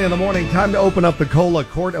In the morning, time to open up the COLA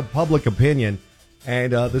Court of Public Opinion.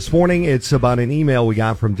 And this morning, it's about an email we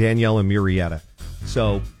got from Danielle and Murrieta.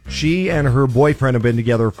 So she and her boyfriend have been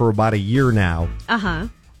together for about a year now. Uh-huh.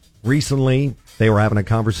 Recently, they were having a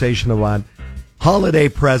conversation about holiday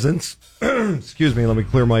presents. Excuse me, let me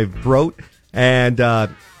clear my throat. And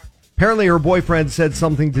apparently her boyfriend said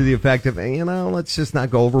something to the effect of, let's just not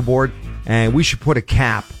go overboard. And we should put a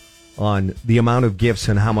cap on the amount of gifts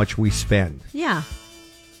and how much we spend. Yeah.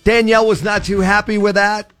 Danielle was not too happy with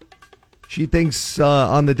that. She thinks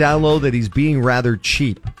on the down low that he's being rather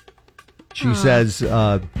cheap. She says,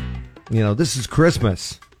 this is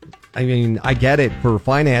Christmas. I mean, I get it for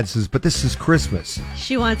finances, but this is Christmas.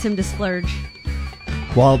 She wants him to splurge.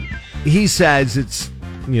 Well, he says it's,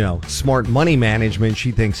 smart money management.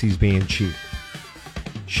 She thinks he's being cheap.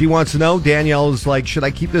 She wants to know, Danielle's like, should I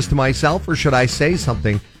keep this to myself or should I say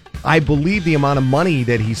something? I believe the amount of money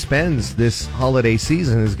that he spends this holiday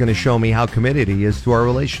season is going to show me how committed he is to our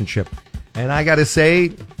relationship. And I got to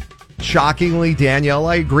say, shockingly, Danielle,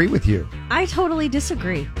 I agree with you. I totally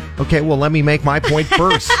disagree. Okay, well, let me make my point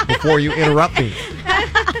first before you interrupt me.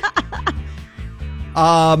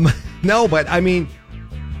 No, but I mean,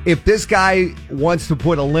 if this guy wants to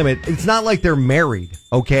put a limit, it's not like they're married,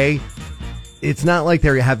 okay? It's not like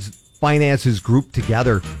they have finances grouped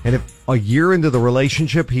together. And if a year into the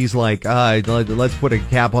relationship, he's like, let's put a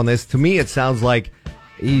cap on this. To me, it sounds like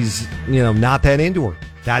he's, not that into her.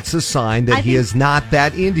 That's a sign that he is not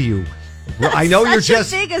that into you. I know you're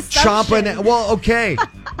just chomping. Well, okay.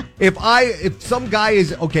 If some guy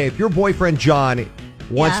is, okay, if your boyfriend John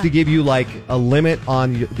wants to give you like a limit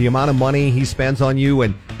on the amount of money he spends on you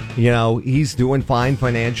and, he's doing fine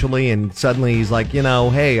financially and suddenly he's like,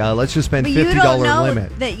 hey, let's just spend $50 limit. You don't know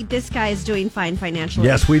that this guy is doing fine financially.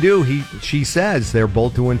 Yes, we do. She says they're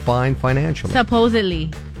both doing fine financially.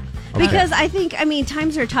 Supposedly. Okay. Because I think,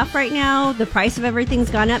 times are tough right now. The price of everything's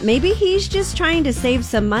gone up. Maybe he's just trying to save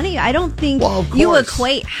some money. I don't think you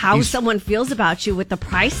equate how someone feels about you with the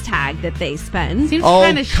price tag that they spend. Seems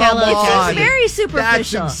kind of shallow. It's very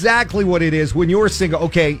superficial. That's exactly what it is. When you're single,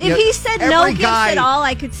 okay. If he said no gifts at all,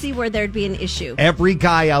 I could see where there'd be an issue. Every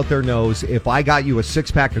guy out there knows if I got you a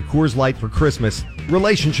 6-pack of Coors Light for Christmas,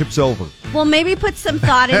 relationship's over. Well, maybe put some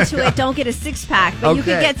thought into it. Don't get a 6-pack, but you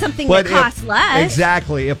could get something that costs less.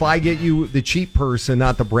 Exactly. If I get you the cheap purse and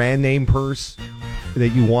not the brand name purse that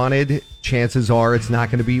you wanted, chances are it's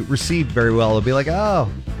not going to be received very well. It'll be like, oh,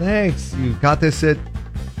 thanks. You got this at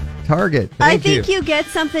Target. I think you get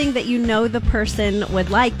something that the person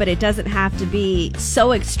would like, but it doesn't have to be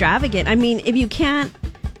so extravagant. I mean, if you can't,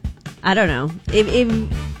 I don't know.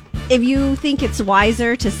 If you think it's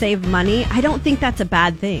wiser to save money, I don't think that's a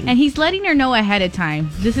bad thing. And he's letting her know ahead of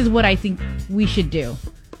time. This is what I think we should do.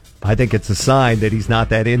 I think it's a sign that he's not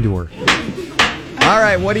that into her. All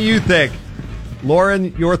right, what do you think?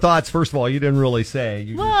 Lauren, your thoughts. First of all, you didn't really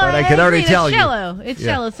say. Well, but I can already tell you. It's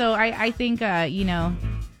shallow. So I think,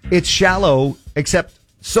 It's shallow, except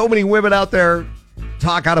so many women out there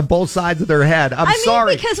talk out of both sides of their head. I'm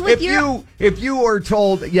sorry. Because if you are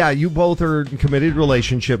told, you both are in committed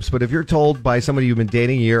relationships, but if you're told by somebody you've been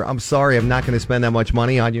dating a year, I'm sorry, I'm not going to spend that much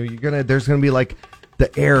money on you, there's going to be like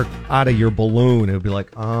the air out of your balloon. It'll be like,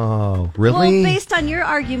 oh, really? Well, based on your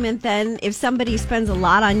argument, then, if somebody spends a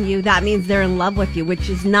lot on you, that means they're in love with you, which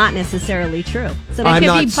is not necessarily true. So they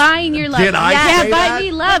could be buying your love. Did I say buy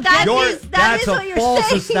me love. That is what you're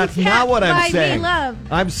saying. That's not what I'm saying. Buy me love.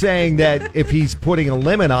 I'm saying that if he's putting a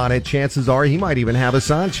limit on it, chances are he might even have a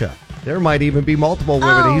Sancha. There might even be multiple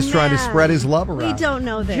women he's trying to spread his love around. We don't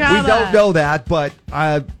know this. We don't know that, but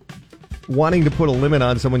wanting to put a limit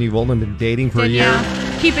on someone you've only been dating for a year.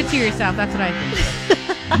 Keep it to yourself. That's what I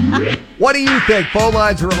think. What do you think? Phone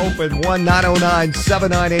lines are open.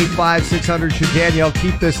 1-909-798-5600. Should Danielle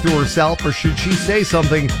keep this to herself or should she say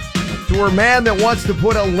something to her man that wants to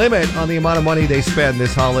put a limit on the amount of money they spend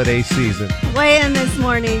this holiday season? Weigh in this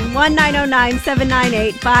morning.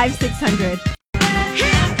 1-909-798-5600.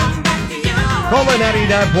 Cola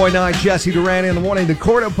 99.9, Jesse Duran in the morning. The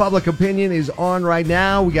Court of Public Opinion is on right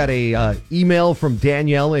now. We got a email from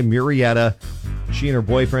Danielle and Murrieta. She and her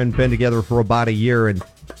boyfriend been together for about a year, and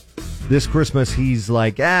this Christmas he's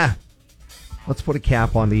like, let's put a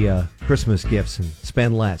cap on the Christmas gifts and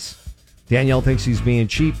spend less. Danielle thinks he's being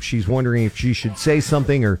cheap. She's wondering if she should say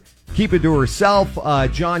something or keep it to herself.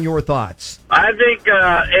 John, your thoughts? I think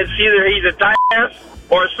it's either he's a tight ass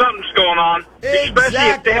or something's going on, especially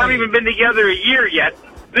if they haven't even been together a year yet.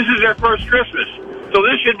 This is their first Christmas. So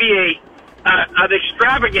this should be an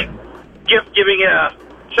extravagant gift-giving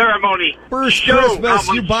ceremony. First Show Christmas,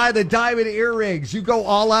 how you much- buy the diamond earrings. You go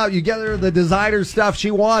all out. You get her the designer stuff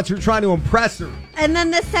she wants. You're trying to impress her. And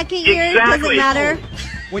then the second year, doesn't Exactly. matter.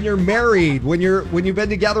 When you're married, when you've been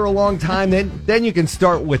together a long time, then you can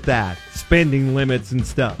start with that spending limits and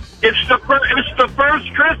stuff. It's the first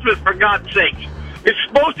Christmas, for God's sake. It's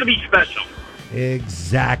supposed to be special.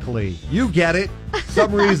 Exactly. You get it.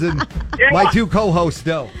 Some reason my two co-hosts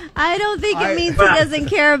don't. I don't think it means he doesn't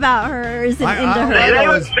care about her or isn't into her. They I don't,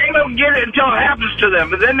 was- they don't get it until it happens to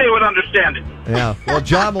them, and then they would understand it. Yeah. Well,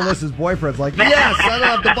 John Melissa's boyfriend's like, yes, I don't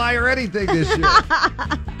have to buy her anything this year.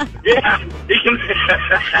 Yeah, he can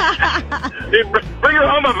bring her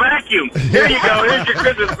home a vacuum. Here you go. Here's your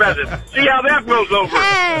Christmas present. See how that blows over.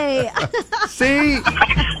 Hey, See?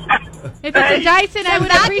 If it's a Dyson, I would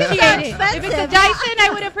vacuums appreciate are it. If it's expensive. a Dyson, I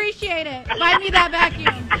would appreciate it. Buy me that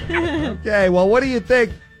vacuum. Okay, well, what do you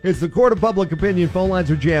think? It's the Court of Public Opinion. Phone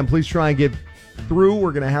lines are jammed. Please try and get through.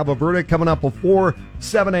 We're going to have a verdict coming up before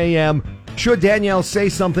 7 a.m. Should Danielle say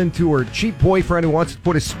something to her cheap boyfriend who wants to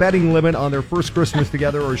put a spending limit on their first Christmas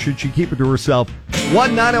together, or should she keep it to herself?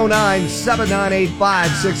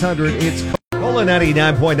 1-909-7985-600. It's Cola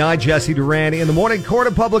 99.9, Jesse Duran. In the morning, Court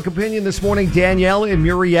of Public Opinion this morning, Danielle in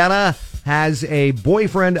Murrieta has a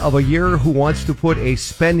boyfriend of a year who wants to put a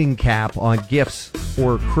spending cap on gifts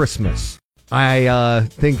for Christmas. I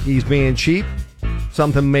think he's being cheap.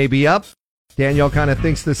 Something may be up. Danielle kind of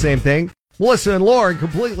thinks the same thing. Melissa and Lauren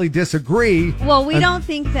completely disagree. well, we don't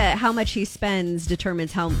think that how much he spends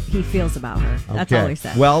determines how he feels about her. That's all we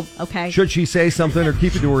said. Well, okay. should she say something or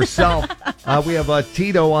keep it to herself? We have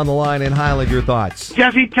Tito on the line in Highland. Your thoughts?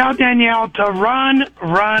 Jesse, tell Danielle to run.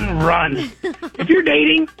 If you're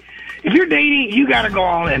dating, you got to go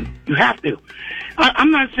all in. You have to. I'm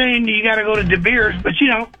not saying you got to go to De Beers, but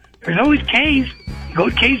there's always K's. Go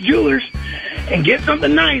to K's Jewelers and get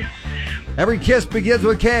something nice. Every kiss begins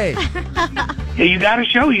with K. Yeah, you got to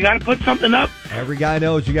show. You got to put something up. Every guy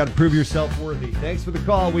knows you got to prove yourself worthy. Thanks for the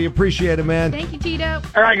call. We appreciate it, man. Thank you, Tito.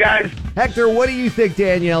 All right, guys. Hector, what do you think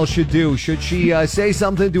Danielle should do? Should she say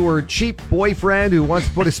something to her cheap boyfriend who wants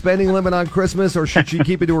to put a spending limit on Christmas, or should she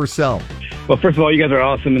keep it to herself? Well, first of all, you guys are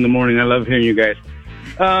awesome in the morning. I love hearing you guys.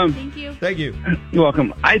 Thank you. Thank you. You're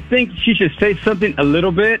welcome. I think she should say something a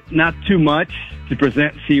little bit, not too much,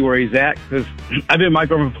 to see where he's at. Because I've been with my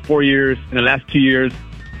girlfriend for 4 years. In the last 2 years,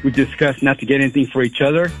 we've discussed not to get anything for each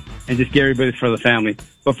other and just get everybody's for the family.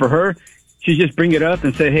 But for her, she just bring it up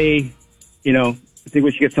and say, hey, I think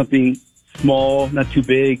we should get something small, not too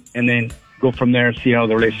big, and then go from there and see how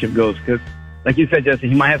the relationship goes. Because, like you said, Justin,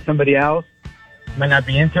 he might have somebody else. Might not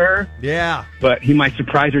be into her. Yeah. But he might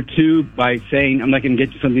surprise her, too, by saying, I'm not going to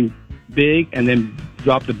get you something big, and then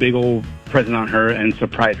drop the big old present on her and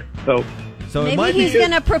surprise her. So it Maybe might he's be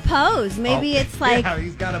going to propose. Maybe it's like, yeah,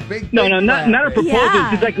 he's got a big No, not a proposal. Yeah.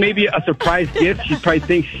 It's just like maybe a surprise gift. She probably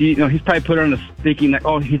thinks he's probably put her on the thinking that,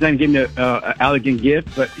 he's not going to give me an elegant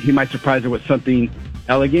gift, but he might surprise her with something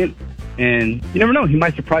elegant. And you never know. He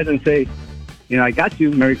might surprise her and say, I got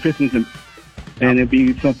you, Merry Christmas, and it'd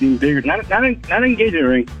be something bigger. Not an engagement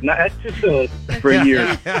ring. That's too soon for a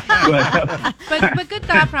year. But good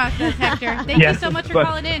thought process, Hector. Thank you so much for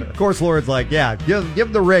calling in. Of course, Lauren's like, yeah, give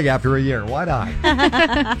him the ring after a year. Why not?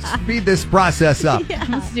 Speed this process up.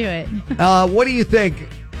 Let's do it. What do you think?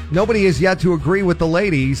 Nobody has yet to agree with the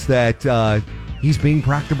ladies that he's being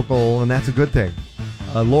practical, and that's a good thing.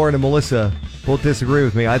 Lauren and Melissa both disagree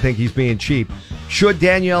with me. I think he's being cheap. Should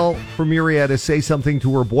Danielle from Murrieta say something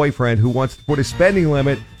to her boyfriend who wants to put a spending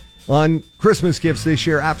limit on Christmas gifts this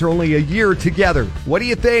year after only a year together? What do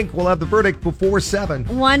you think? We'll have the verdict before 7.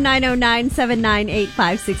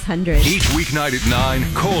 1-909-798-5600. Each weeknight at 9,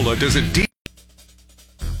 Cola does it deep.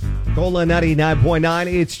 Cola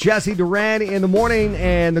 99.9. It's Jesse Duran in the morning,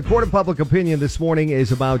 and the Court of Public Opinion this morning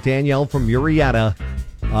is about Danielle from Murrieta.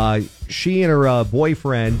 She and her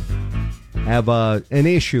boyfriend have an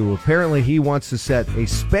issue. Apparently, he wants to set a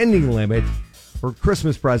spending limit for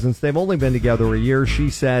Christmas presents. They've only been together a year. She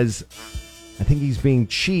says, I think he's being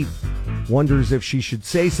cheap. Wonders if she should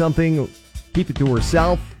say something, keep it to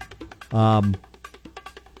herself.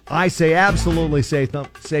 I say absolutely say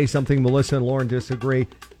something. Melissa and Lauren disagree.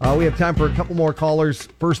 We have time for a couple more callers.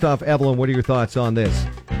 First off, Evelyn, what are your thoughts on this?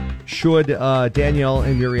 Should Danielle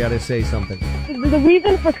and Murrieta say something? The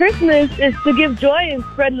reason for Christmas is to give joy and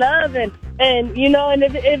spread love, and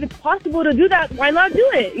if it's possible to do that, why not do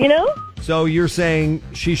it, So you're saying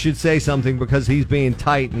she should say something because he's being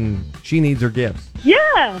tight and she needs her gifts?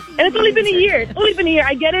 Yeah, and it's only been a year.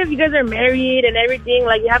 I get it if you guys are married and everything,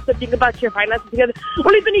 like you have to think about your finances together.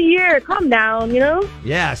 Only been a year. Calm down,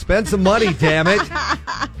 Yeah, spend some money, damn it.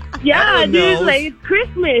 Yeah, Everyone dude, knows. like, it's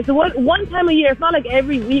Christmas. One time a year. It's not like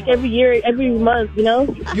every week, every year, every month, you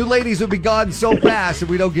know? You ladies would be gone so fast if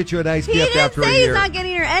we don't get you a nice He gift didn't after a say he's year. not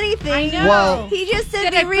getting her anything. I know. Well- He just said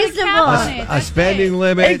Get be a quick reasonable. tap on it. A That's spending it.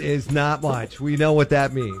 limit is not much. We know what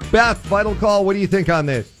that means. Beth, final call. What do you think on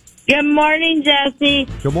this? Good morning, Jesse.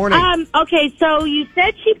 Good morning. Okay, so you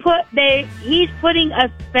said he's putting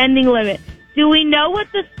a spending limit. Do we know what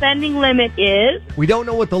the spending limit is? We don't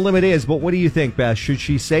know what the limit is, but what do you think, Beth? Should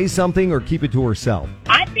she say something or keep it to herself?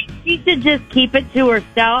 I think she should just keep it to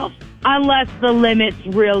herself unless the limit's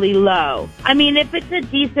really low. I mean, if it's a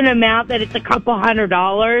decent amount that it's a couple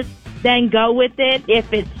 $100, then go with it.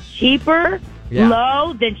 If it's cheaper,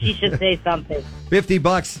 low, then she should say something.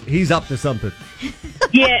 $50, he's up to something.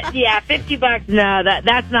 Yeah, $50. No,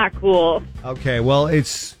 that's not cool. Okay, well,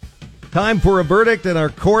 it's time for a verdict in our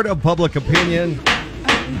court of public opinion.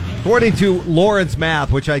 According to Lauren's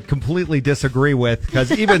math, which I completely disagree with,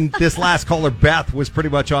 because even this last caller, Beth, was pretty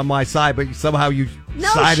much on my side, but somehow you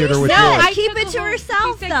sided her with yours. Keep it to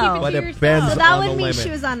herself, She said though. keep it But to it yourself. bends So that on would the mean limit. she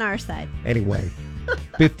was on our side. Anyway,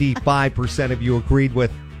 55% of you agreed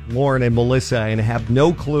with Lauren and Melissa and have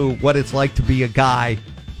no clue what it's like to be a guy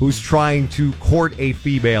who's trying to court a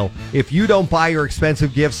female. If you don't buy her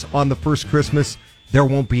expensive gifts on the first Christmas, there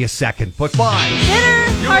won't be a second. But fine.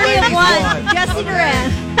 Dinner party of ladies one. won. Jesse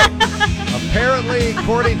Duran. Apparently,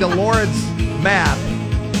 according to Lauren's math,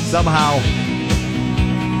 somehow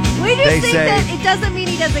We just They think say- that it doesn't mean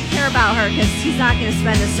he doesn't care about her because he's not going to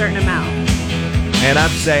spend a certain amount. And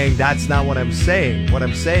I'm saying that's not what I'm saying. What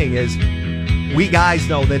I'm saying is we guys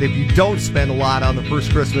know that if you don't spend a lot on the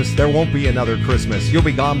first Christmas, there won't be another Christmas. You'll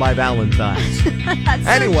be gone by Valentine's. That's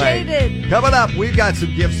Anyway, so jaded. coming up, we've got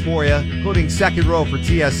some gifts for you, including second row for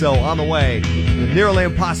TSO on the way. The nearly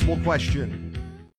impossible question.